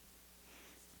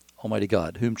Almighty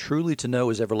God, whom truly to know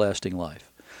is everlasting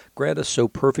life, grant us so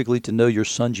perfectly to know your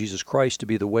Son, Jesus Christ, to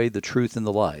be the way, the truth, and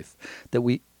the life, that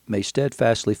we may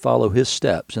steadfastly follow his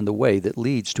steps in the way that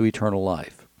leads to eternal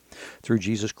life. Through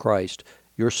Jesus Christ,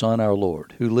 your Son, our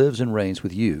Lord, who lives and reigns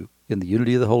with you in the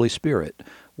unity of the Holy Spirit,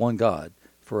 one God,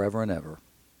 forever and ever.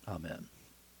 Amen.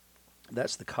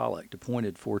 That's the collect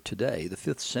appointed for today, the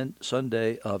fifth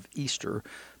Sunday of Easter,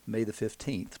 May the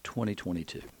 15th,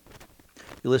 2022.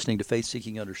 You're listening to Faith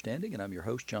Seeking Understanding, and I'm your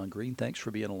host, John Green. Thanks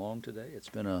for being along today. It's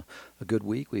been a good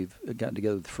week. We've gotten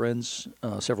together with friends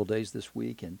several days this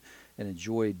week and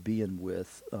enjoyed being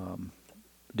with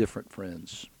different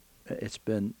friends. It's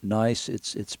been nice.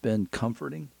 It's been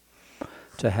comforting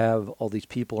to have all these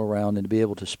people around and to be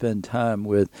able to spend time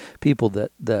with people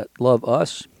that love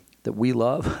us, that we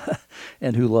love,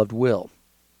 and who loved Will.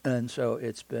 And so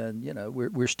it's been,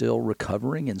 we're still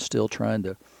recovering and still trying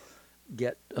to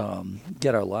get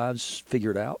our lives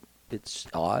figured out. It's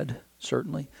odd,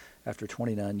 certainly, after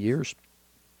 29 years,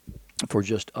 for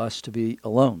just us to be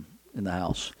alone in the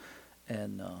house.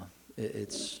 And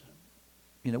it's,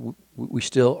 we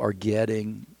still are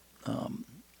getting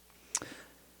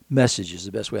messages,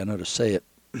 the best way I know to say it,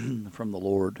 from the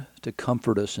Lord to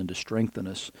comfort us and to strengthen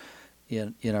us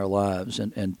in our lives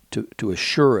and to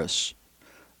assure us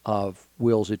of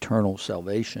Will's eternal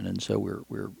salvation. And so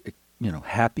we're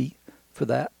happy for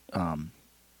that,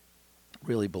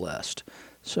 really blessed.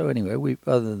 So anyway,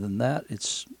 other than that,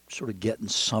 it's sort of getting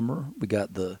summer. We got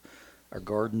our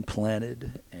garden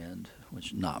planted, and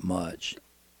which not much.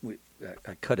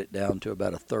 I cut it down to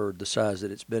about a third the size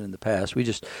that it's been in the past. We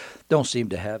just don't seem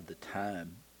to have the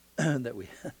time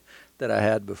that I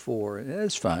had before, and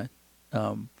it's fine.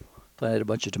 Planted a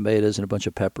bunch of tomatoes and a bunch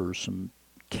of peppers, some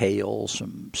kale,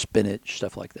 some spinach,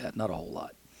 stuff like that. Not a whole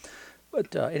lot.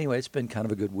 But anyway, it's been kind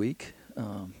of a good week.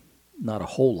 Not a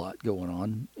whole lot going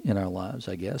on in our lives,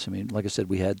 I guess. I mean, like I said,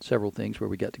 we had several things where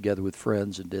we got together with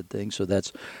friends and did things, so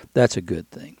that's a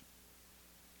good thing.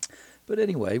 But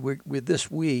anyway, with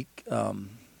this week,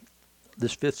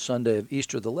 this fifth Sunday of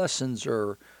Easter, the lessons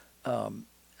are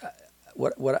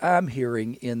what I'm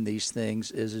hearing in these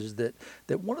things is that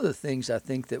one of the things I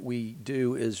think that we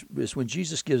do is when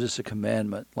Jesus gives us a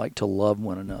commandment, like to love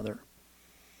one another,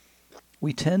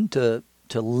 we tend to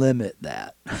limit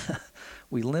that.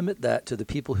 We limit that to the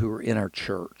people who are in our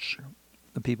church,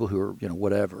 the people who are,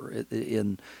 whatever,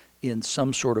 in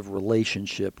some sort of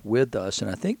relationship with us.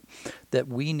 And I think that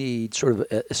we need sort of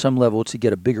at some level to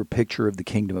get a bigger picture of the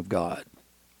kingdom of God.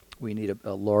 We need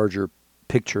a larger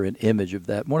picture and image of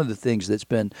that. One of the things that's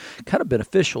been kind of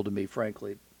beneficial to me,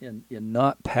 frankly, in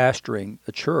not pastoring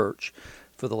a church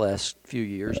for the last few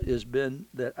years has been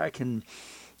that I can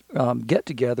get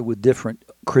together with different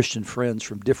Christian friends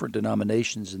from different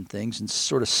denominations and things and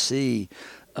sort of see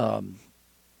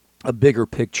a bigger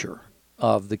picture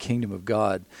of the kingdom of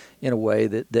God in a way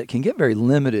that can get very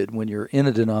limited when you're in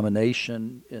a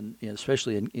denomination, and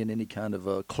especially in any kind of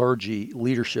a clergy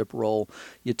leadership role.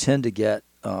 You tend to get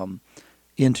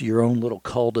into your own little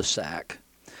cul-de-sac,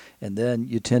 and then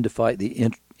you tend to fight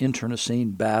the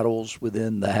internecine battles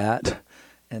within that,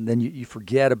 and then you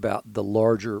forget about the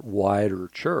larger, wider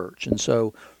church. And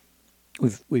so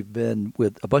we've been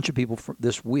with a bunch of people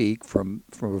this week from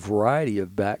a variety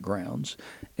of backgrounds,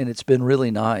 and it's been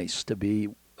really nice to be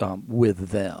with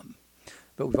them.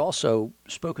 But we've also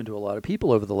spoken to a lot of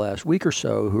people over the last week or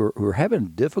so who are having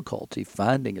difficulty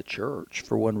finding a church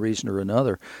for one reason or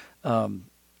another.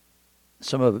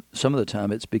 Some of the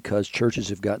time it's because churches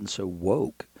have gotten so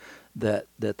woke that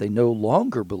they no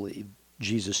longer believe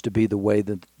Jesus to be the way,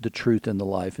 the truth, and the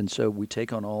life. And so we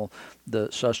take on all the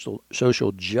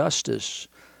social justice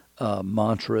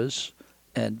mantras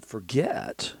and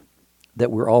forget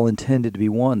that we're all intended to be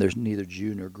one. There's neither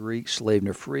Jew nor Greek, slave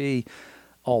nor free,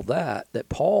 all that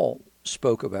Paul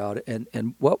spoke about.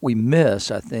 And what we miss,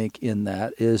 I think, in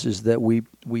that is that we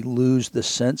lose the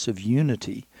sense of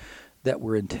unity that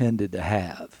we're intended to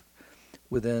have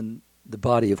within the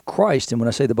body of Christ. And when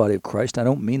I say the body of Christ, I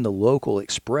don't mean the local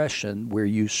expression where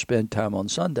you spend time on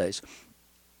Sundays.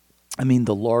 I mean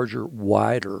the larger,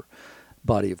 wider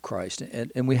body of Christ.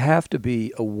 And we have to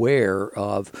be aware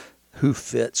of who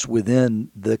fits within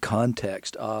the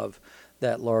context of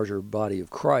that larger body of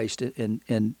Christ.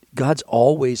 And God's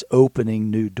always opening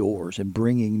new doors and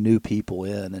bringing new people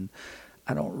in. And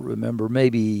I don't remember,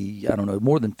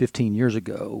 more than 15 years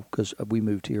ago, because we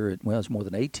moved here, it's more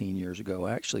than 18 years ago,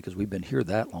 actually, because we've been here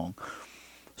that long.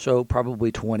 So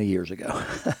probably 20 years ago.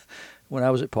 When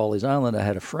I was at Pawleys Island, I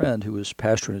had a friend who was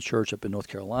pastoring a church up in North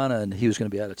Carolina, and he was going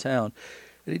to be out of town.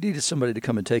 And he needed somebody to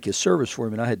come and take his service for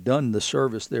him, and I had done the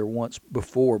service there once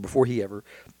before he ever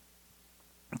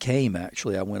came,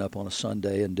 actually. I went up on a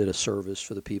Sunday and did a service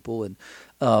for the people,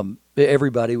 and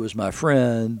everybody was my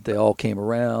friend. They all came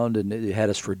around, and they had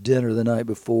us for dinner the night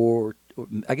before.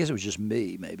 I guess it was just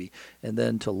me, maybe, and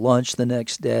then to lunch the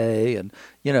next day, and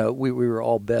we were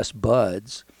all best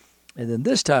buds. And then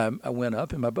this time I went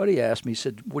up, and my buddy asked me, he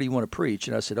said, "What do you want to preach?"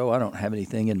 And I said, "Oh, I don't have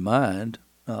anything in mind.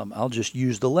 I'll just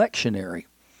use the lectionary."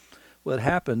 Well, it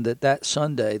happened that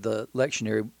Sunday the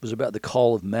lectionary was about the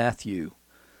call of Matthew,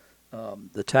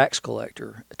 the tax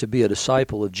collector, to be a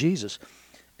disciple of Jesus.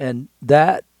 And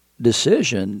that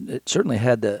decision, it certainly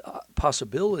had the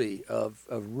possibility of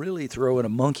really throwing a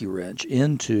monkey wrench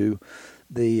into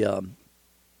the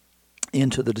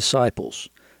disciples,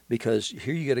 because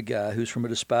here you get a guy who's from a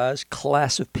despised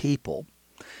class of people,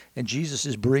 and Jesus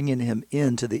is bringing him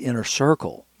into the inner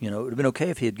circle. It would have been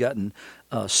okay if he had gotten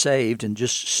saved and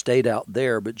just stayed out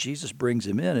there, but Jesus brings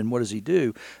him in, and what does he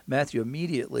do? Matthew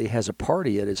immediately has a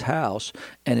party at his house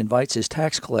and invites his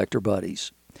tax collector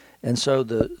buddies. And so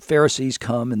the Pharisees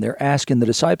come, and they're asking the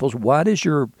disciples, "Why does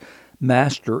your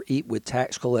master eat with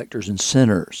tax collectors and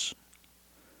sinners?"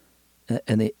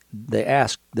 And they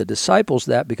ask the disciples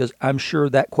that because I'm sure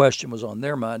that question was on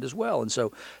their mind as well. And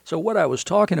so what I was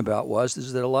talking about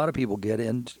is that a lot of people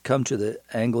come to the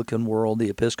Anglican world, the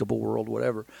Episcopal world,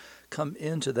 whatever, come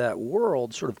into that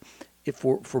world sort of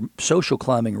for social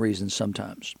climbing reasons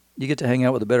sometimes. You get to hang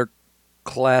out with a better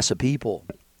class of people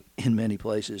in many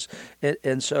places.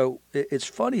 And so it's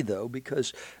funny, though,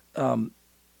 because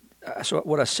so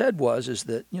what I said is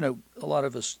that,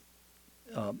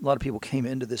 a lot of people came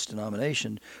into this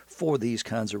denomination for these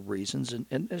kinds of reasons, and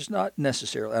it's not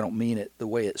necessarily, I don't mean it the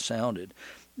way it sounded,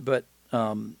 but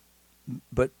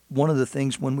one of the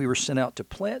things when we were sent out to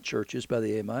plant churches by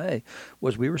the AMIA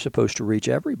was we were supposed to reach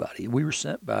everybody. We were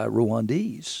sent by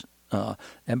Rwandese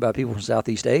and by people from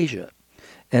Southeast Asia.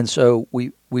 And so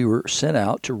we were sent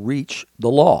out to reach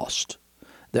the lost.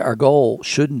 Our goal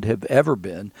shouldn't have ever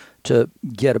been to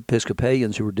get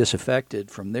Episcopalians who were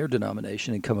disaffected from their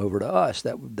denomination and come over to us.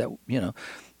 That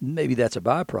maybe that's a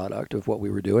byproduct of what we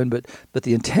were doing, but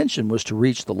the intention was to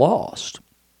reach the lost.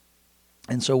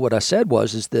 And so what I said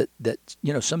is that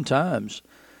sometimes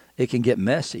it can get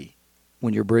messy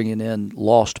when you're bringing in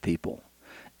lost people,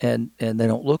 and they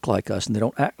don't look like us, and they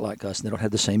don't act like us, and they don't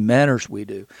have the same manners we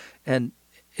do. And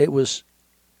it was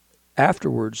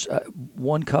afterwards,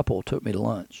 one couple took me to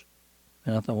lunch,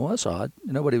 and I thought, well, that's odd.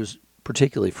 Nobody was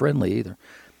particularly friendly either.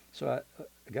 So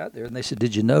I got there, and they said,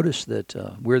 "Did you notice that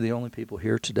we're the only people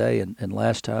here today, and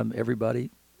last time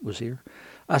everybody was here?"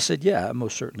 I said, "Yeah, I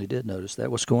most certainly did notice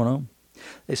that. What's going on?"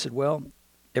 They said, "Well,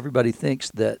 everybody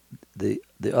thinks that the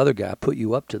other guy put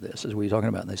you up to this, is what you're talking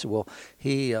about." And they said, "Well,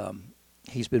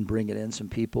 he's been bringing in some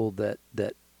people that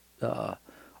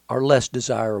are less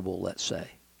desirable, let's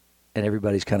say." And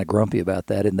everybody's kind of grumpy about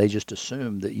that, and they just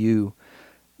assume that you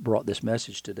brought this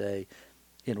message today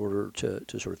in order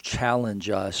to sort of challenge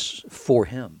us for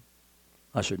him.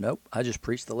 I said, "Nope, I just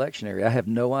preached the lectionary. I have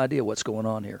no idea what's going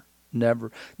on here.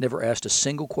 Never asked a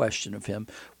single question of him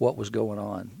what was going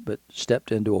on, but stepped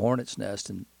into a hornet's nest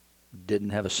and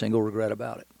didn't have a single regret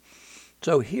about it."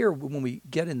 So here, when we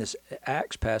get in this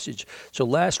Acts passage, so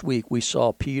last week we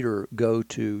saw Peter go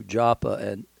to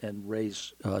Joppa and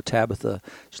raise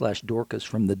Tabitha/Dorcas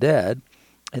from the dead.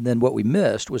 And then what we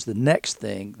missed was the next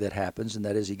thing that happens, and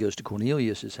that is he goes to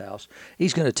Cornelius' house.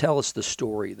 He's going to tell us the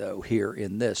story, though, here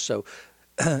in this. So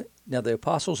now the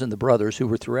apostles and the brothers who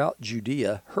were throughout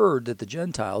Judea heard that the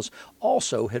Gentiles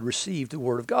also had received the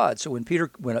word of God. So when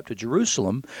Peter went up to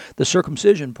Jerusalem, the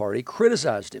circumcision party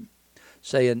criticized him,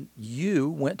 saying, "You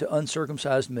went to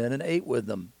uncircumcised men and ate with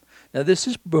them." Now, this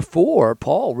is before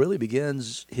Paul really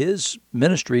begins his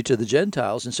ministry to the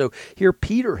Gentiles. And so here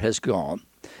Peter has gone.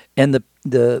 And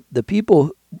the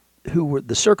people who were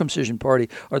the circumcision party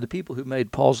are the people who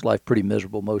made Paul's life pretty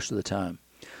miserable most of the time.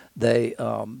 They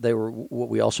were what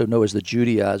we also know as the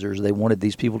Judaizers. They wanted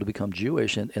these people to become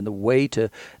Jewish, and the way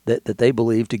that they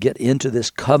believed to get into this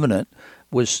covenant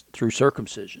was through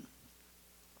circumcision.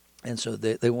 And so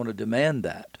they want to demand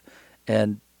that.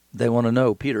 And they want to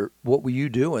know, "Peter, what were you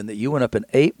doing that you went up and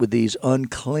ate with these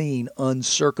unclean,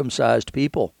 uncircumcised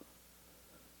people?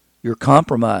 You're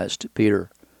compromised,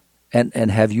 Peter. And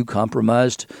have you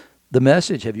compromised the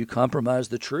message? Have you compromised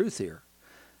the truth here?"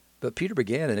 But Peter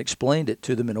began and explained it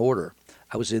to them in order.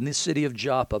 "I was in the city of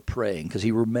Joppa praying," because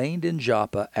he remained in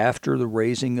Joppa after the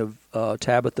raising of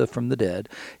Tabitha from the dead.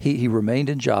 He remained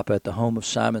in Joppa at the home of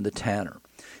Simon the tanner.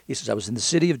 He says, "I was in the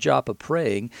city of Joppa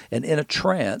praying, and in a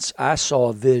trance I saw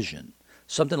a vision,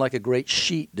 something like a great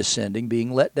sheet descending,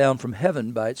 being let down from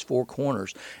heaven by its four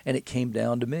corners, and it came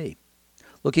down to me.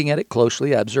 Looking at it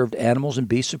closely, I observed animals and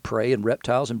beasts of prey and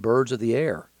reptiles and birds of the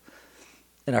air.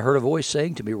 And I heard a voice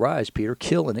saying to me, "Rise, Peter,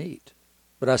 kill and eat."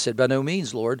 But I said, "By no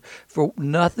means, Lord, for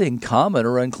nothing common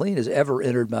or unclean has ever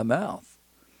entered my mouth."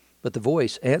 But the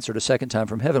voice answered a second time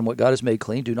from heaven, "What God has made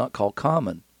clean, do not call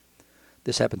common."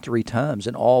 This happened 3 times,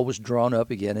 and all was drawn up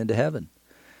again into heaven.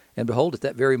 And behold, at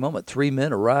that very moment 3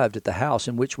 men arrived at the house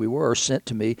in which we were, sent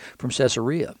to me from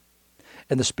Caesarea.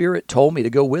 And the Spirit told me to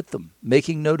go with them,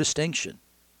 making no distinction.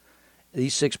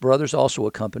 These 6 brothers also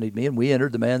accompanied me, and we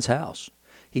entered the man's house.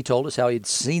 He told us how he had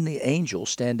seen the angel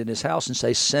stand in his house and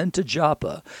say, "Send to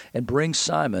Joppa and bring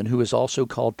Simon, who is also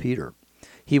called Peter.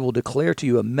 He will declare to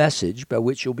you a message by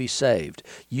which you'll be saved,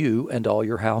 you and all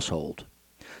your household."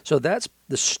 So that's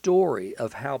the story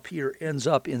of how Peter ends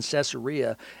up in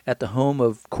Caesarea at the home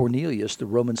of Cornelius, the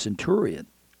Roman centurion.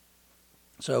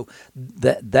 So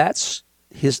that's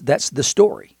the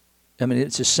story. I mean,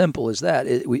 it's as simple as that.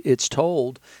 It's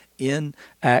told in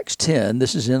Acts 10.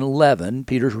 This is in 11.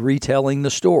 Peter's retelling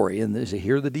the story, and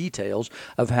here are the details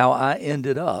of how I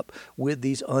ended up with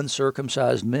these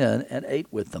uncircumcised men and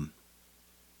ate with them.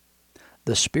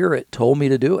 The Spirit told me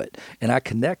to do it, and I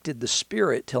connected the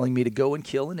Spirit telling me to go and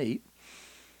kill and eat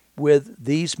with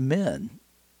these men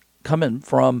coming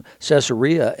from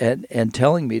Caesarea and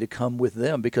telling me to come with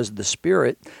them, because the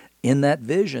Spirit in that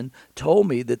vision told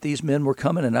me that these men were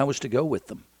coming and I was to go with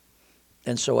them.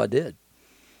 And so I did.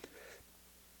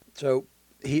 So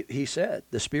he said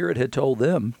the Spirit had told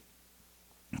them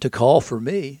to call for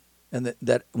me, and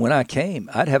that when I came,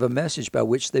 I'd have a message by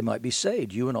which they might be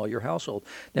saved, you and all your household.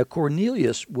 Now,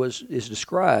 Cornelius is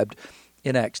described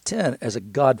in Acts 10 as a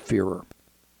God-fearer.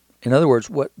 In other words,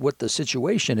 what the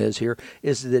situation is here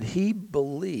is that he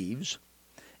believes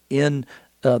in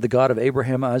the God of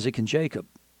Abraham, Isaac, and Jacob.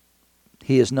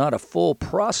 He is not a full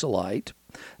proselyte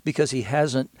because he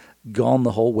hasn't gone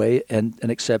the whole way and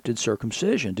accepted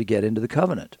circumcision to get into the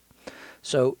covenant.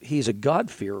 So he's a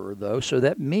God-fearer, though, so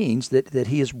that means that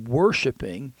he is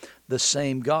worshiping the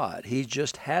same God. He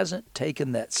just hasn't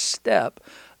taken that step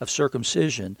of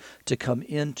circumcision to come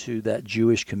into that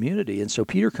Jewish community. And so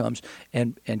Peter comes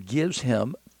and gives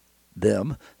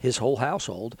them, his whole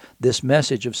household, this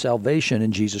message of salvation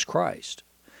in Jesus Christ.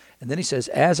 And then he says,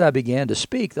 as I began to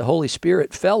speak, the Holy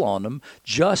Spirit fell on them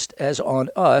just as on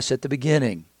us at the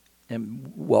beginning.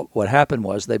 And what happened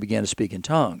was they began to speak in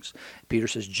tongues. Peter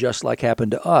says, just like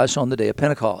happened to us on the day of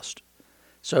Pentecost.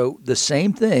 So the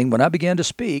same thing, when I began to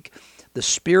speak, the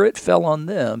Spirit fell on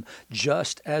them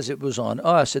just as it was on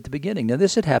us at the beginning. Now,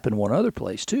 this had happened one other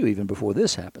place, too, even before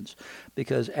this happens.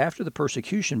 Because after the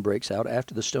persecution breaks out,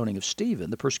 after the stoning of Stephen,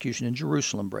 the persecution in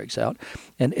Jerusalem breaks out,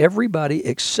 and everybody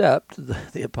except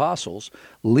the apostles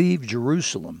leave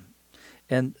Jerusalem.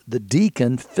 And the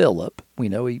deacon, Philip, we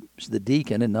know he's the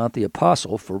deacon and not the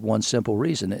apostle for one simple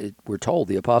reason. We're told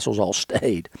the apostles all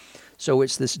stayed. So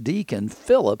it's this deacon,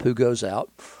 Philip, who goes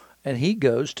out, and he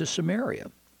goes to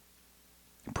Samaria,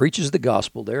 preaches the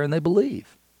gospel there, and they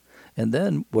believe. And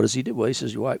then what does he do? Well, he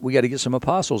says, we got to get some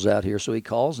apostles out here. So he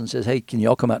calls and says, hey, can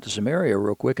y'all come out to Samaria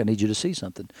real quick? I need you to see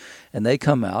something. And they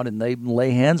come out, and they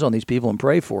lay hands on these people and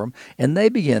pray for them, and they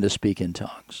begin to speak in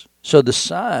tongues. So the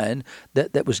sign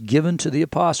that was given to the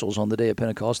apostles on the day of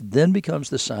Pentecost then becomes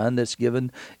the sign that's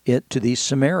given it to these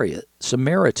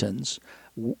Samaritans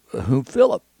whom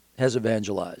Philip has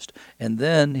evangelized. And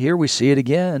then here we see it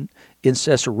again in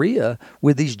Caesarea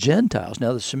with these Gentiles.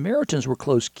 Now, the Samaritans were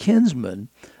close kinsmen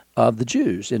of the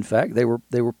Jews. In fact, they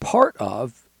were part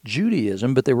of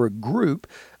Judaism, but they were a group,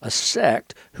 a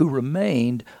sect, who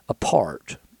remained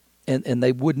apart. And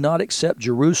they would not accept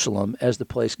Jerusalem as the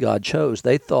place God chose.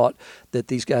 They thought that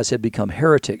these guys had become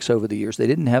heretics over the years. They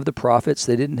didn't have the prophets.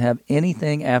 They didn't have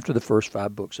anything after the first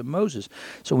 5 books of Moses.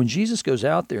 So when Jesus goes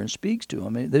out there and speaks to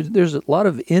them, there's a lot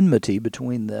of enmity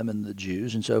between them and the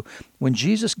Jews. And so when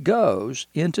Jesus goes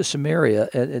into Samaria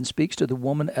and speaks to the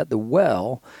woman at the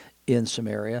well in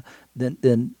Samaria,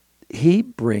 then he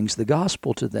brings the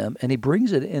gospel to them, and he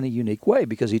brings it in a unique way,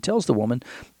 because he tells the woman,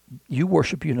 you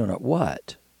worship you know not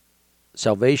what.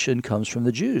 Salvation comes from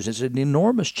the Jews. It's an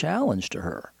enormous challenge to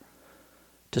her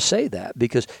to say that,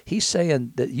 because he's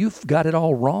saying that you've got it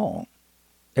all wrong.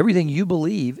 Everything you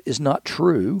believe is not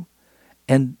true,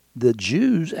 and the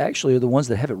Jews actually are the ones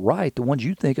that have it right, the ones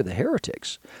you think are the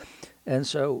heretics. And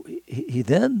so he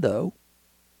then, though,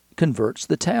 converts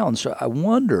the town. So I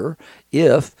wonder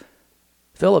if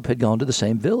Philip had gone to the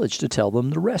same village to tell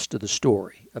them the rest of the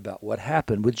story about what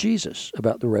happened with Jesus,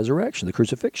 about the resurrection, the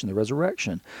crucifixion, the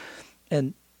resurrection.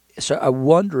 And So I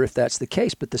wonder if that's the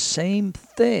case. But the same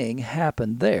thing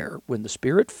happened there. When the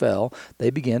Spirit fell, they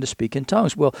began to speak in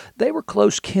tongues. Well, they were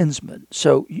close kinsmen,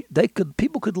 so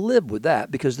people could live with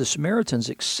that because the Samaritans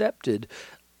accepted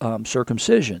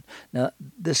circumcision. Now,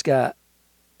 this guy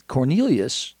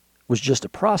Cornelius was just a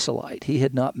proselyte. He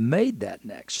had not made that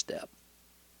next step.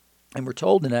 And we're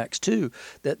told in Acts 2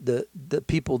 that the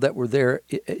people that were there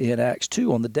in Acts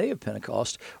 2 on the day of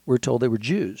Pentecost, we're told they were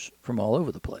Jews from all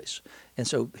over the place. And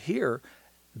so here,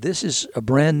 this is a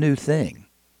brand new thing.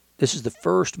 This is the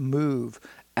first move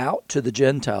out to the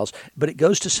Gentiles, but it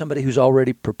goes to somebody who's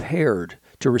already prepared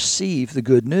to receive the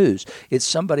good news. It's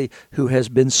somebody who has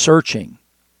been searching.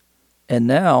 And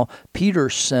now Peter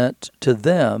sent to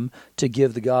them to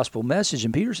give the gospel message.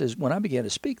 And Peter says, when I began to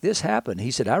speak, this happened.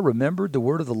 He said, I remembered the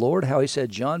word of the Lord, how he said,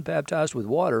 John baptized with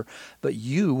water, but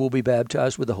you will be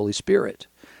baptized with the Holy Spirit.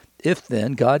 If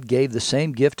then God gave the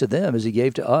same gift to them as he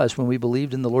gave to us when we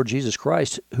believed in the Lord Jesus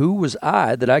Christ, who was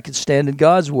I that I could stand in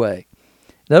God's way?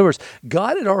 In other words,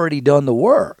 God had already done the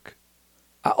work.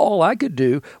 All I could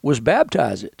do was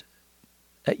baptize it.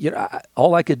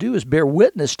 All I could do is bear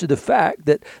witness to the fact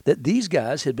that these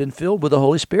guys had been filled with the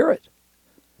Holy Spirit.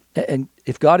 And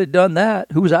if God had done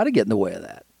that, who was I to get in the way of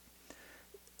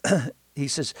that? He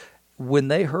says, when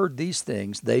they heard these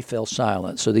things, they fell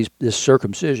silent. So this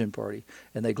circumcision party,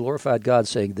 and they glorified God,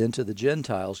 saying, then to the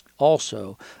Gentiles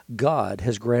also, God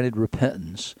has granted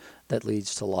repentance that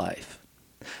leads to life.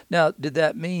 Now, did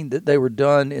that mean that they were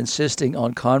done insisting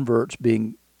on converts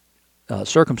being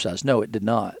circumcised? No, it did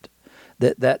not.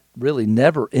 That really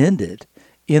never ended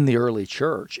in the early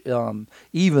church,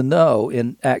 even though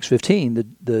in Acts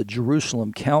 15, the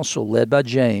Jerusalem council led by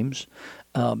James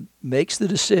makes the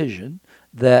decision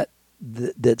that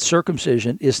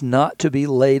circumcision is not to be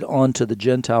laid onto the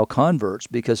Gentile converts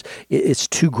because it's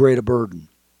too great a burden.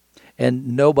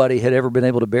 And nobody had ever been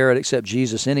able to bear it except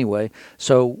Jesus anyway.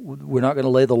 So we're not going to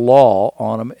lay the law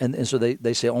on them. And so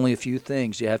they say only a few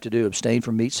things you have to do. Abstain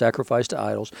from meat sacrificed to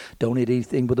idols. Don't eat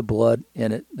anything with the blood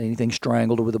in it, anything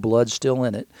strangled or with the blood still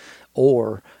in it.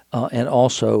 And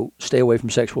also stay away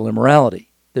from sexual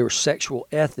immorality. There were sexual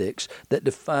ethics that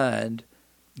defined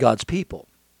God's people.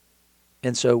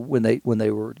 And so when they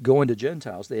were going to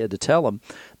Gentiles, they had to tell them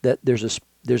that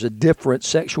there's a different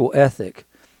sexual ethic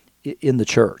in the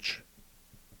church.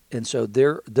 And so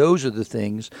those are the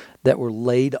things that were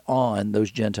laid on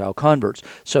those Gentile converts.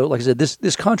 So like I said,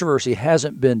 this controversy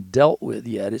hasn't been dealt with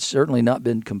yet. It's certainly not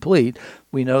been complete.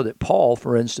 We know that Paul,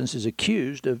 for instance, is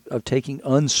accused of taking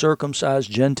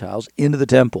uncircumcised Gentiles into the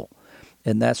temple.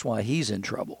 And that's why he's in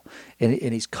trouble. And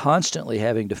he's constantly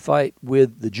having to fight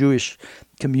with the Jewish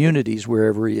communities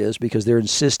wherever he is because they're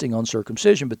insisting on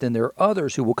circumcision. But then there are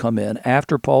others who will come in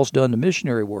after Paul's done the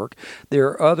missionary work. There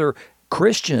are other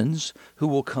Christians who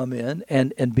will come in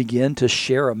and begin to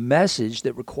share a message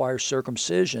that requires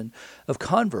circumcision of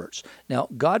converts. Now,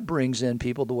 God brings in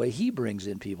people the way he brings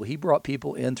in people. He brought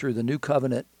people in through the new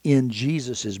covenant in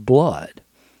Jesus' blood,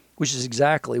 which is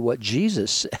exactly what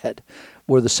Jesus said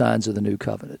were the signs of the new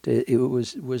covenant. It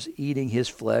was eating his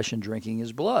flesh and drinking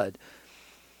his blood.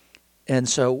 And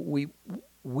so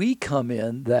we come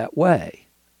in that way.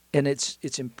 And it's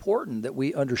important that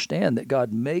we understand that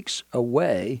God makes a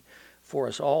way for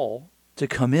us all to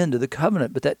come into the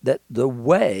covenant, but that the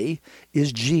way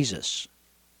is Jesus.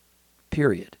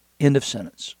 Period. End of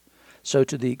sentence. So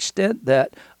to the extent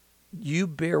that you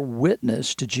bear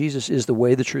witness to Jesus is the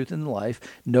way, the truth, and the life,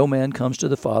 no man comes to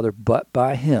the Father but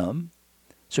by him.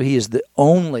 So he is the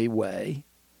only way,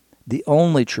 the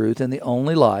only truth, and the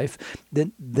only life,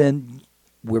 then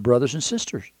we're brothers and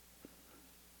sisters.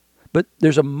 But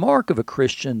there's a mark of a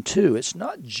Christian too. It's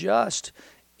not just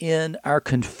in our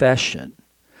confession.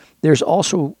 There's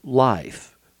also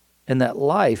life. And that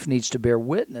life needs to bear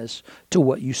witness to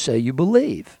what you say you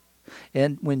believe.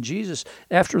 And when Jesus,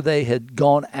 after they had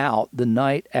gone out the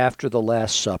night after the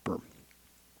Last Supper,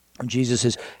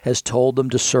 Jesus has told them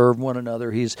to serve one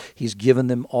another. He's given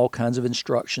them all kinds of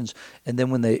instructions. And then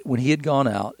when he had gone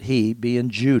out, he, being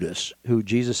Judas, who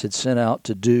Jesus had sent out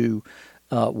to do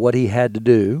what he had to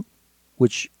do,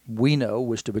 which we know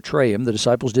was to betray him. The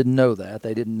disciples didn't know that.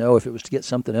 They didn't know if it was to get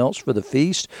something else for the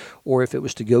feast or if it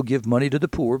was to go give money to the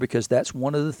poor, because that's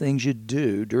one of the things you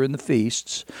do during the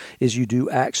feasts is you do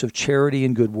acts of charity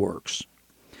and good works.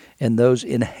 And those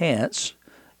enhance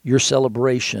your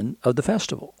celebration of the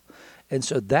festival. And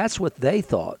so that's what they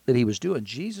thought that he was doing.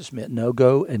 Jesus meant, no,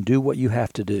 go and do what you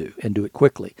have to do and do it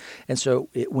quickly. And so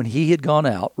when he had gone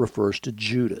out refers to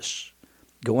Judas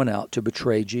going out to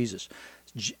betray Jesus.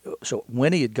 So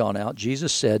when he had gone out,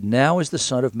 Jesus said, now is the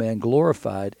Son of Man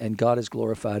glorified, and God is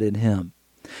glorified in him.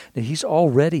 Now, he's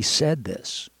already said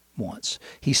this. once.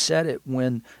 He said it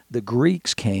when the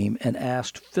Greeks came and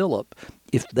asked Philip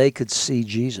if they could see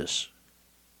Jesus.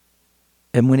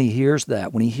 And when he hears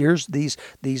that, when he hears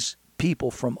these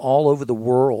people from all over the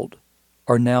world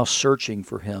are now searching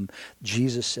for him,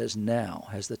 Jesus says, now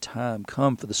has the time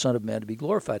come for the Son of Man to be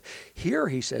glorified. Here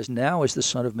he says, now is the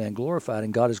Son of Man glorified,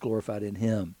 and God is glorified in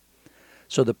him.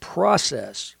 So the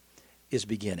process is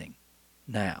beginning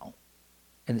now.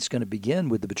 And it's going to begin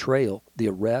with the betrayal, the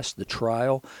arrest, the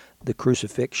trial, the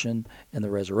crucifixion, and the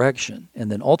resurrection,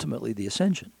 and then ultimately the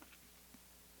ascension.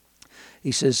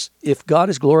 He says, if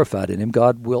God is glorified in him,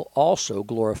 God will also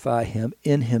glorify him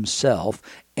in himself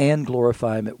and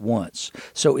glorify him at once.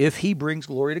 So if he brings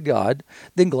glory to God,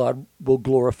 then God will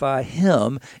glorify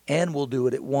him and will do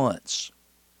it at once.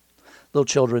 Little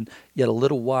children, yet a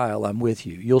little while I'm with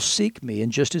you. You'll seek me,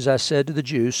 and just as I said to the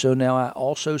Jews, so now I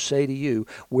also say to you,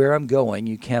 where I'm going,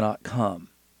 you cannot come.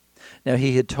 Now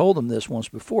he had told them this once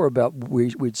before about,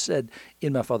 we'd said,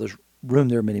 in my Father's room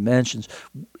there are many mansions.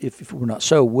 If it were not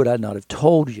so, would I not have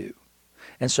told you?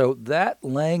 And so that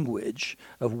language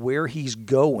of where he's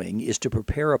going is to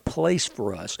prepare a place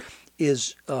for us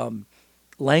is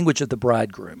language of the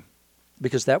bridegroom,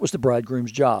 because that was the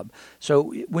bridegroom's job.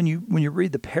 So when you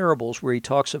read the parables where he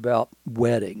talks about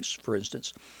weddings, for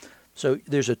instance, so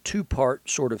there's a two-part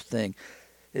sort of thing.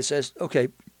 It says, okay,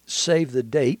 save the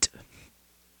date,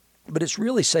 but it's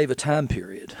really save a time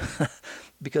period.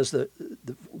 Because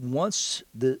once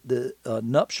the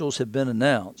nuptials have been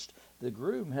announced, the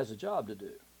groom has a job to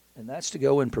do, and that's to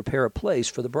go and prepare a place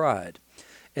for the bride.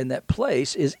 And that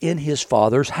place is in his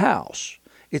Father's house.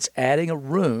 It's adding a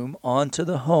room onto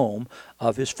the home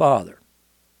of his Father.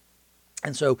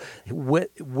 And so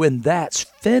when that's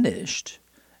finished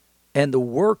and the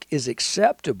work is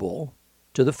acceptable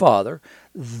to the Father,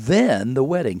 then the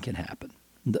wedding can happen,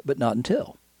 but not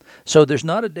until. So there's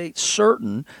not a date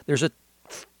certain. There's a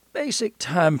basic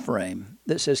time frame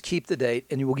that says keep the date,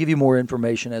 and we'll give you more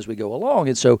information as we go along.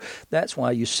 And so that's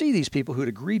why you see these people who had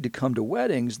agreed to come to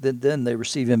weddings, then they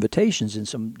receive invitations in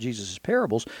some of Jesus'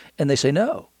 parables, and they say,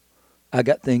 no, I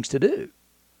got things to do.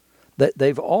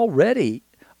 They've already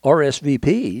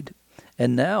RSVP'd,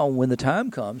 and now when the time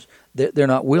comes, they're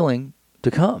not willing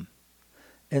to come.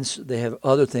 And so they have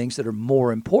other things that are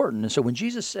more important. And so when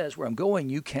Jesus says, where I'm going,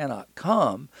 you cannot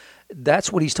come, that's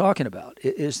what he's talking about,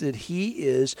 is that he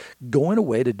is going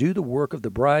away to do the work of the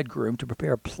bridegroom to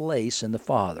prepare a place in the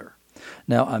Father.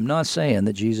 Now, I'm not saying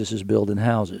that Jesus is building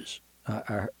houses.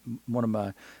 One of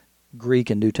my Greek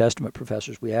and New Testament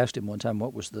professors, we asked him one time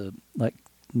what was the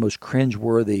most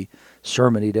cringeworthy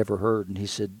sermon he'd ever heard. And he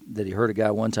said that he heard a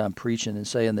guy one time preaching and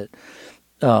saying that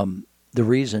the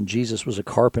reason Jesus was a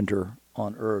carpenter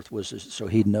on earth was so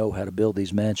he'd know how to build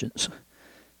these mansions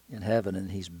in heaven, and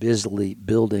he's busily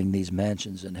building these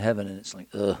mansions in heaven, and it's like,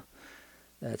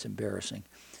 that's embarrassing.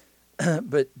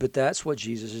 But that's what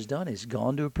Jesus has done. He's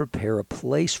gone to prepare a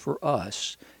place for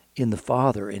us in the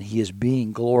Father, and he is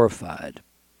being glorified.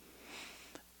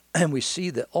 And we see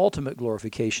the ultimate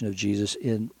glorification of Jesus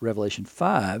in Revelation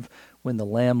 5 when the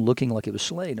Lamb, looking like it was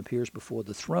slain, appears before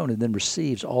the throne and then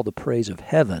receives all the praise of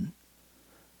heaven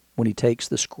when he takes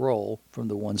the scroll from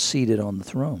the one seated on the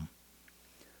throne.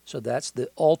 So that's the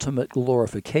ultimate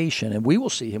glorification, and we will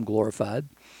see him glorified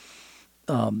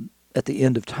at the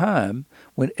end of time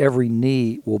when every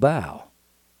knee will bow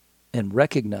and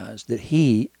recognize that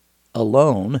he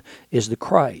alone is the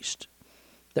Christ.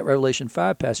 That Revelation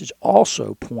 5 passage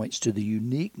also points to the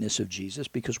uniqueness of Jesus,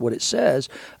 because what it says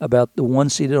about the one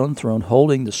seated on the throne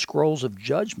holding the scrolls of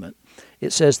judgment,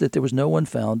 it says that there was no one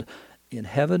found in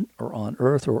heaven or on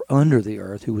earth or under the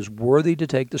earth who was worthy to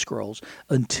take the scrolls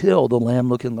until the Lamb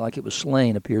looking like it was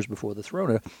slain appears before the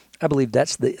throne. I believe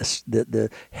that's the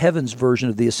heavens version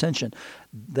of the ascension.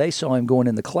 They saw him going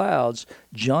in the clouds.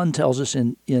 John tells us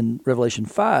in Revelation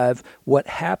 5 what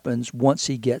happens once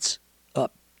he gets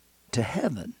up to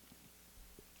heaven.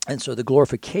 And so the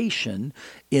glorification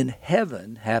in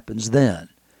heaven happens then.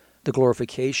 The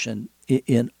glorification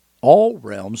in all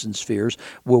realms and spheres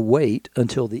will wait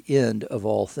until the end of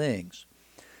all things.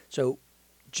 So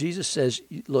Jesus says,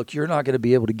 look, you're not going to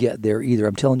be able to get there either.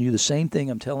 I'm telling you the same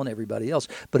thing I'm telling everybody else,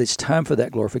 but it's time for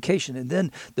that glorification. And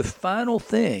then the final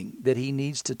thing that he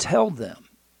needs to tell them,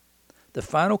 the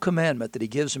final commandment that he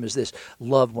gives them is this: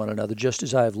 love one another. Just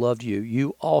as I have loved you,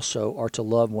 you also are to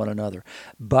love one another.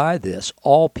 By this,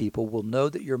 all people will know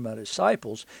that you're my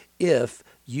disciples if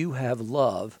you have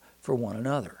love for one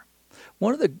another.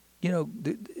 One of the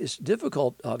it's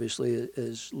difficult, obviously,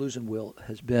 as losing Will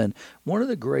has been. One of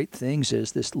the great things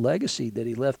is this legacy that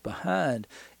he left behind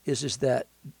is that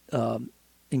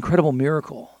incredible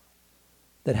miracle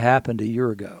that happened a year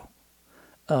ago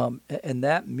And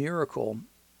that miracle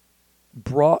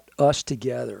brought us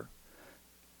together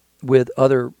with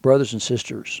other brothers and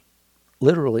sisters,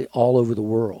 literally all over the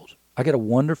world. I got a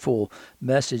wonderful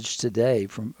message today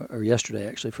or yesterday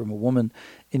actually, from a woman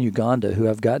in Uganda who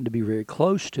I've gotten to be very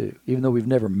close to. Even though we've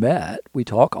never met, we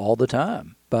talk all the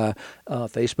time by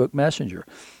Facebook Messenger.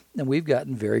 And we've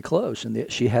gotten very close.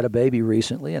 And she had a baby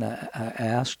recently, and I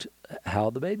asked how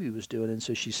the baby was doing. And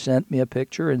so she sent me a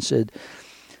picture and said,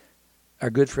 "Our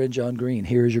good friend John Green,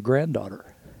 here is your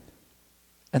granddaughter."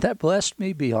 And that blessed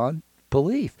me beyond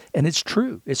belief. And it's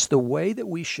true. It's the way that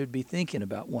we should be thinking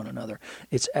about one another.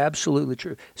 It's absolutely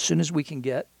true. As soon as we can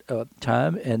get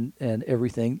time and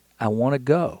everything, I want to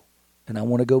go. And I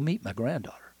want to go meet my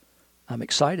granddaughter. I'm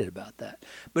excited about that.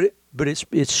 But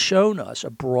it's shown us a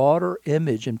broader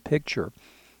image and picture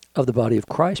of the body of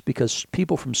Christ, because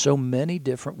people from so many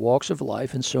different walks of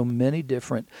life and so many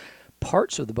different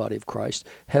parts of the body of Christ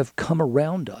have come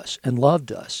around us and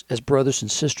loved us as brothers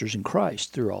and sisters in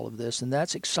Christ through all of this. And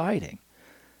that's exciting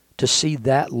to see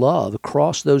that love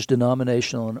across those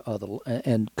denominational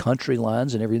and country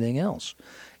lines and everything else.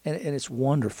 And it's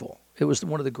wonderful. It was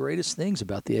one of the greatest things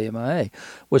about the AMIA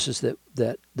was that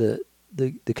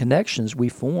the connections we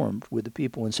formed with the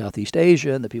people in Southeast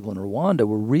Asia and the people in Rwanda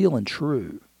were real and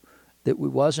true. That we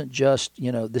wasn't just,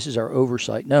 this is our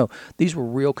oversight. No, these were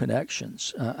real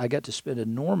connections. I got to spend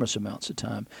enormous amounts of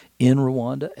time in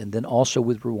Rwanda and then also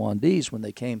with Rwandese when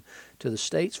they came to the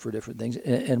States for different things.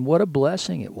 And what a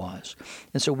blessing it was.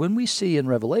 And so when we see in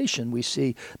Revelation, we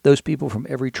see those people from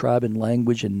every tribe and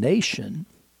language and nation,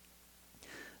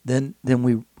 then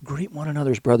we greet one another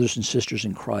as brothers and sisters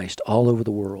in Christ all over the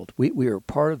world. We are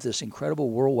part of this incredible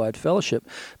worldwide fellowship,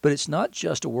 but it's not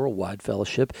just a worldwide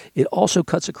fellowship. It also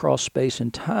cuts across space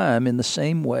and time in the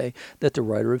same way that the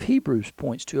writer of Hebrews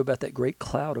points to about that great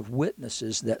cloud of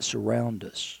witnesses that surround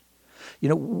us.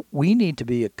 We need to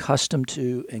be accustomed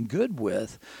to and good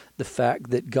with the fact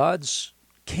that God's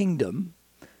kingdom,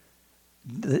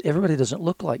 that everybody doesn't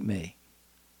look like me.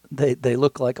 They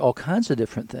look like all kinds of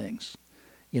different things.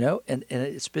 And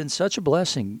it's been such a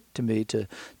blessing to me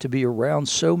to be around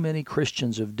so many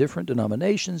Christians of different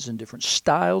denominations and different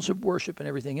styles of worship and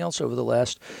everything else over the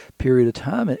last period of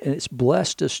time. And it's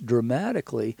blessed us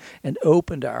dramatically and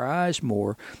opened our eyes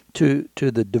more to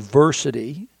the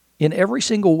diversity in every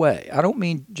single way. I don't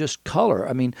mean just color.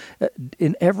 I mean,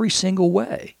 in every single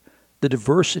way, the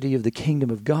diversity of the kingdom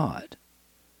of God,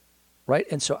 right?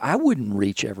 And so I wouldn't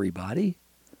reach everybody,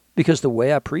 because the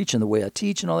way I preach and the way I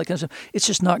teach and all that kind of stuff, it's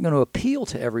just not going to appeal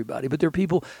to everybody. But there are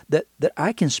people that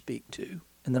I can speak to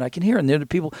and that I can hear, and there are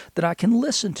people that I can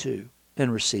listen to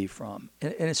and receive from.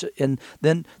 And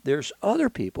then there's other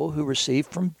people who receive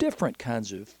from different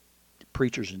kinds of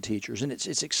preachers and teachers. And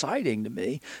it's exciting to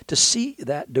me to see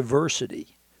that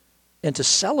diversity and to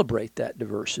celebrate that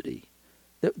diversity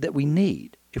that we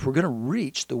need. If we're going to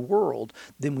reach the world,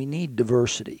 then we need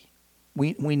diversity.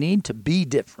 We need to be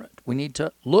different. We need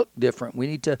to look different. We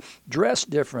need to dress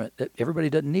different. Everybody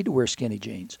doesn't need to wear skinny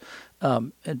jeans,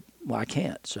 I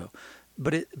can't. So,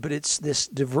 but it's this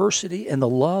diversity and the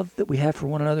love that we have for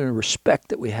one another and respect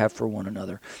that we have for one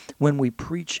another when we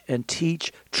preach and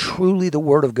teach truly the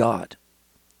Word of God.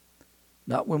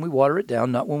 Not when we water it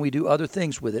down, not when we do other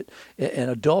things with it and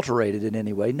adulterate it in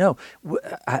any way. No,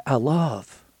 I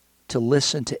love to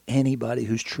listen to anybody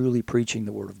who's truly preaching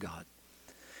the Word of God.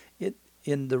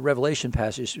 In the Revelation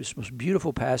passage, this most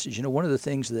beautiful passage, one of the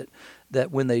things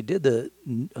that when they did the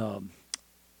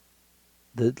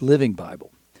Living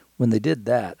Bible, when they did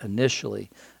that initially,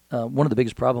 one of the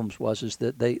biggest problems is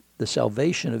that the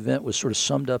salvation event was sort of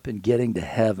summed up in getting to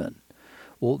heaven.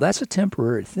 Well, that's a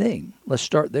temporary thing. Let's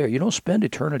start there. You don't spend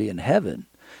eternity in heaven.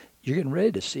 You're getting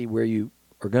ready to see where you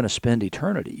are going to spend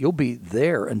eternity. You'll be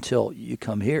there until you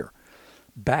come here,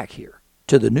 back here,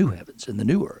 to the new heavens and the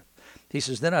new earth. He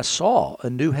says, "Then I saw a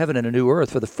new heaven and a new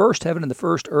earth, for the first heaven and the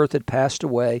first earth had passed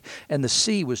away, and the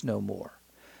sea was no more.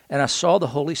 And I saw the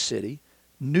holy city,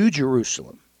 New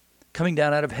Jerusalem, coming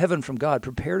down out of heaven from God,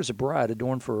 prepared as a bride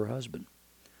adorned for her husband.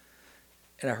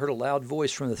 And I heard a loud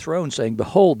voice from the throne saying,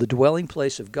 'Behold, the dwelling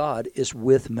place of God is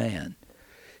with man.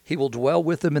 He will dwell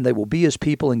with them, and they will be his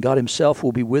people, and God himself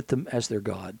will be with them as their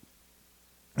God.'"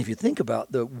 If you think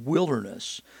about the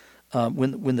wilderness,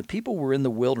 when the people were in the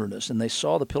wilderness and they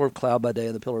saw the pillar of cloud by day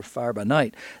and the pillar of fire by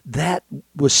night, that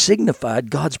was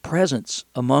signified God's presence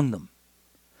among them.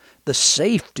 The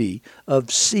safety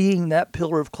of seeing that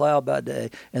pillar of cloud by day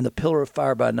and the pillar of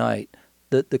fire by night,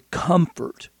 the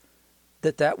comfort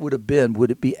that would have been,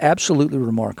 would it be absolutely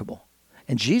remarkable.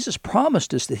 And Jesus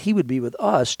promised us that he would be with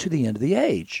us to the end of the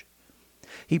age.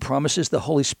 He promises the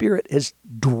Holy Spirit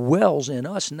dwells in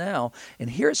us now. And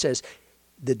here it says,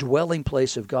 the dwelling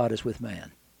place of God is with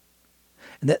man.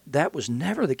 And that was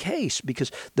never the case,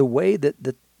 because the way that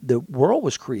the world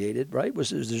was created, right,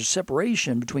 there's a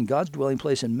separation between God's dwelling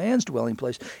place and man's dwelling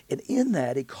place. And in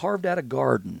that, he carved out a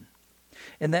garden.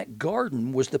 And that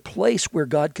garden was the place where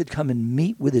God could come and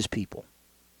meet with his people.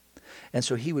 And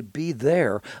so he would be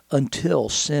there until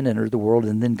sin entered the world,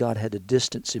 and then God had to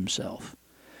distance himself.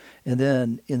 And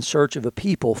then, in search of a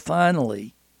people,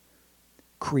 finally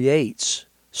creates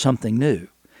something new.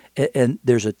 And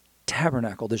there's a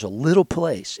tabernacle, there's a little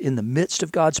place in the midst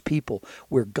of God's people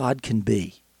where God can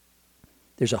be.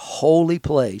 There's a holy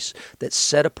place that's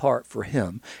set apart for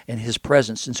him and his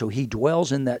presence. And so he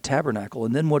dwells in that tabernacle.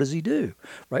 And then what does he do?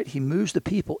 Right? He moves the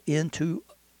people into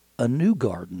a new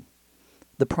garden,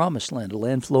 the promised land, a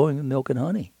land flowing with milk and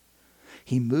honey.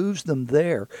 He moves them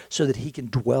there so that he can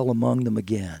dwell among them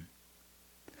again.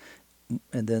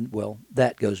 And then, well,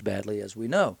 that goes badly, as we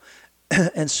know.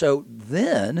 And so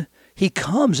then he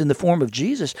comes in the form of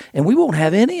Jesus, and we won't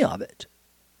have any of it.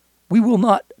 We will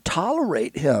not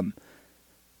tolerate him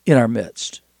in our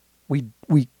midst. We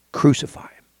crucify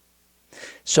him.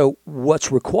 So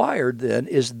what's required then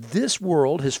is, this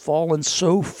world has fallen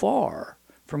so far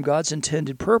from God's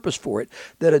intended purpose for it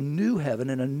that a new heaven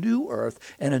and a new earth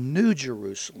and a new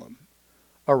Jerusalem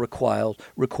are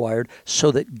required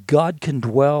so that God can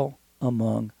dwell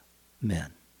among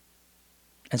men.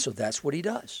 And so that's what he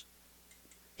does.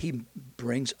 He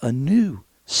brings a new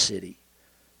city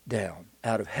down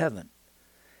out of heaven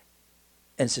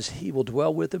and says he will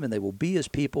dwell with them, and they will be his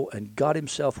people, and God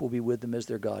himself will be with them as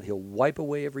their God. He'll wipe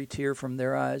away every tear from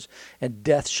their eyes, and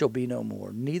death shall be no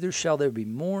more. Neither shall there be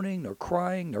mourning, nor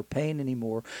crying, nor pain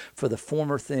anymore, for the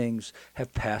former things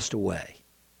have passed away.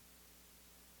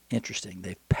 Interesting,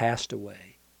 they've passed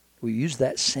away. We use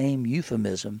that same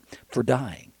euphemism for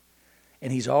dying.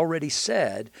 And he's already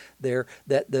said there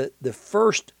that the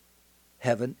first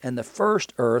heaven and the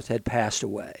first earth had passed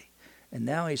away. And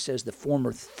now he says the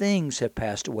former things have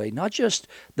passed away. Not just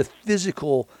the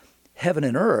physical heaven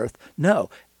and earth. No,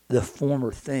 the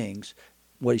former things.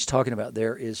 What he's talking about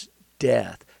there is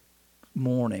death,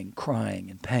 mourning, crying,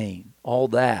 and pain. All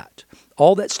that.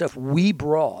 All that stuff we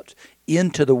brought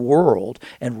into the world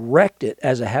and wrecked it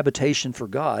as a habitation for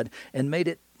God and made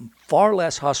it far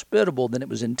less hospitable than it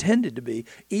was intended to be,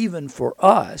 even for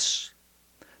us.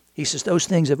 He says those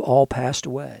things have all passed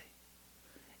away.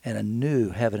 And a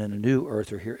new heaven and a new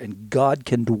earth are here. And God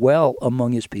can dwell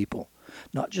among his people.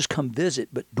 Not just come visit,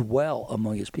 but dwell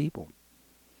among his people.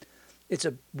 It's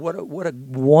what a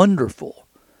wonderful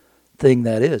thing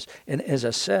that is. And as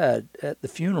I said at the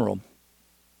funeral,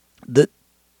 that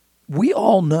we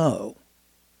all know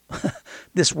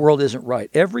this world isn't right.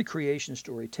 Every creation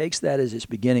story takes that as its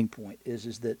beginning point,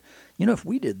 is that, if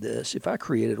we did this, if I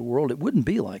created a world, it wouldn't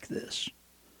be like this.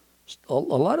 A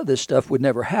lot of this stuff would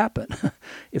never happen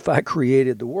if I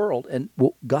created the world. And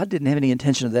God didn't have any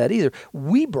intention of that either.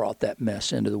 We brought that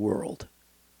mess into the world.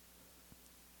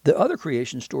 The other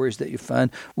creation stories that you find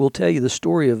will tell you the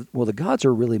story of, the gods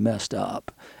are really messed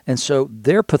up. And so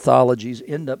their pathologies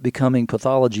end up becoming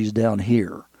pathologies down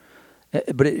here.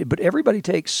 But everybody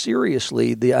takes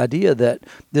seriously the idea that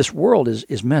this world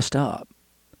is messed up.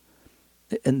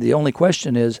 And the only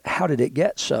question is, how did it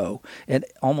get so? And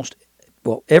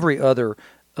every other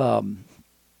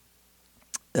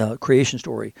creation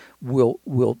story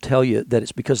will tell you that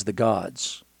it's because of the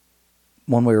gods,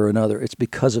 one way or another. It's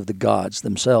because of the gods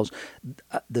themselves.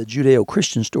 The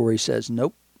Judeo-Christian story says,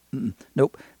 nope.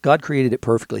 God created it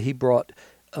perfectly. He brought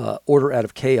order out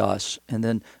of chaos, and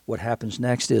then what happens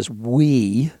next is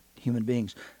we, human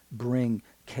beings, bring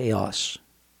chaos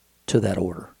to that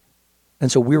order.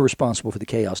 And so we're responsible for the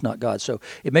chaos, not God. So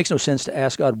it makes no sense to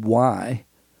ask God why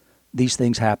these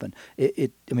things happen. I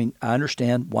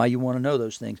understand why you want to know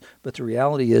those things, but the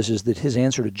reality is that his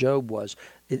answer to Job was,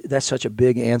 that's such a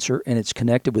big answer, and it's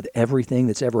connected with everything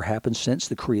that's ever happened since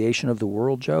the creation of the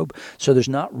world, Job. So there's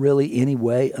not really any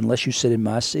way, unless you sit in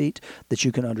my seat, that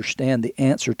you can understand the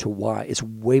answer to why. It's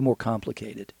way more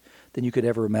complicated than you could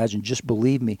ever imagine. Just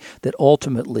believe me that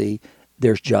ultimately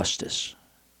there's justice.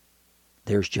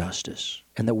 There's justice.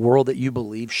 And the world that you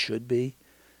believe should be,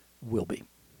 will be.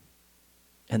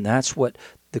 And that's what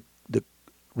the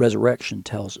resurrection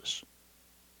tells us,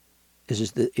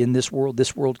 is that in this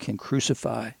world can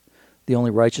crucify the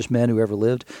only righteous man who ever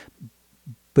lived,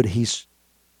 but he's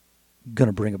going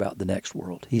to bring about the next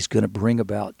world. He's going to bring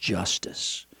about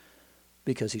justice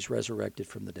because he's resurrected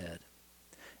from the dead.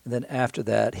 And then after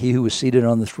that, he who was seated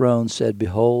on the throne said,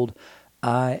 "Behold,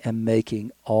 I am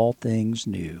making all things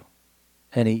new."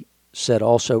 And he said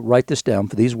also, write this down,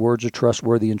 for these words are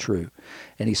trustworthy and true.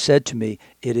 And he said to me,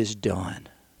 it is done.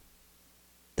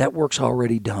 That work's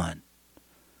already done.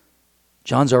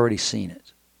 John's already seen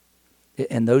it.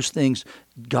 And those things,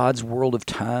 God's world of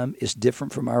time is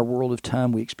different from our world of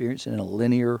time. We experience it in a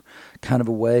linear kind of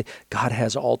a way. God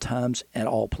has all times and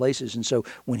all places. And so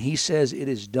when he says it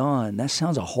is done, that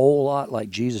sounds a whole lot like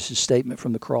Jesus' statement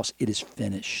from the cross, it is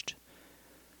finished.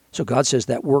 So God says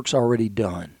that work's already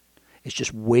done. It's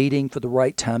just waiting for the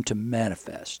right time to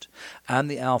manifest. I'm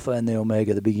the Alpha and the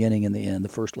Omega, the beginning and the end, the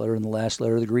first letter and the last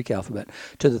letter of the Greek alphabet.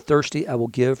 To the thirsty I will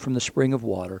give from the spring of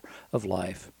water of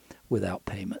life without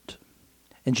payment.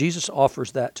 And Jesus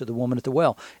offers that to the woman at the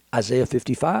well. Isaiah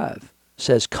 55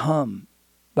 says, come,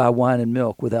 buy wine and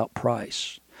milk without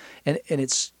price. And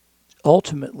it's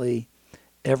ultimately,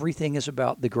 everything is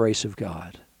about the grace of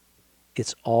God.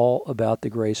 It's all about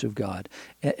the grace of God.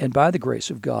 And by the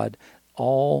grace of God,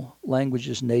 all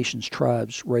languages, nations,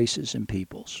 tribes, races, and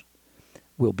peoples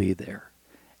will be there.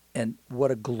 And what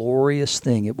a glorious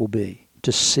thing it will be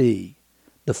to see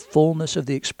the fullness of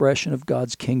the expression of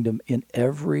God's kingdom in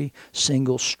every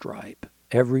single stripe,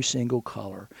 every single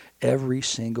color, every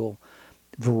single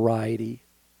variety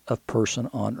of person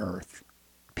on earth.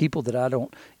 People that I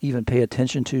don't even pay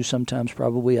attention to sometimes,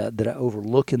 probably that I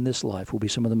overlook in this life, will be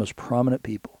some of the most prominent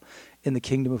people in the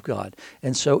kingdom of God.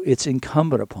 And so it's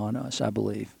incumbent upon us, I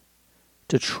believe,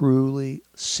 to truly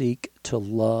seek to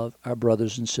love our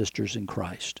brothers and sisters in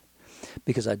Christ.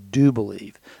 Because I do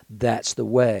believe that's the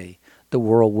way the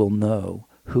world will know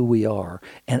who we are.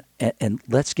 And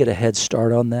let's get a head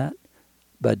start on that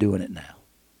by doing it now.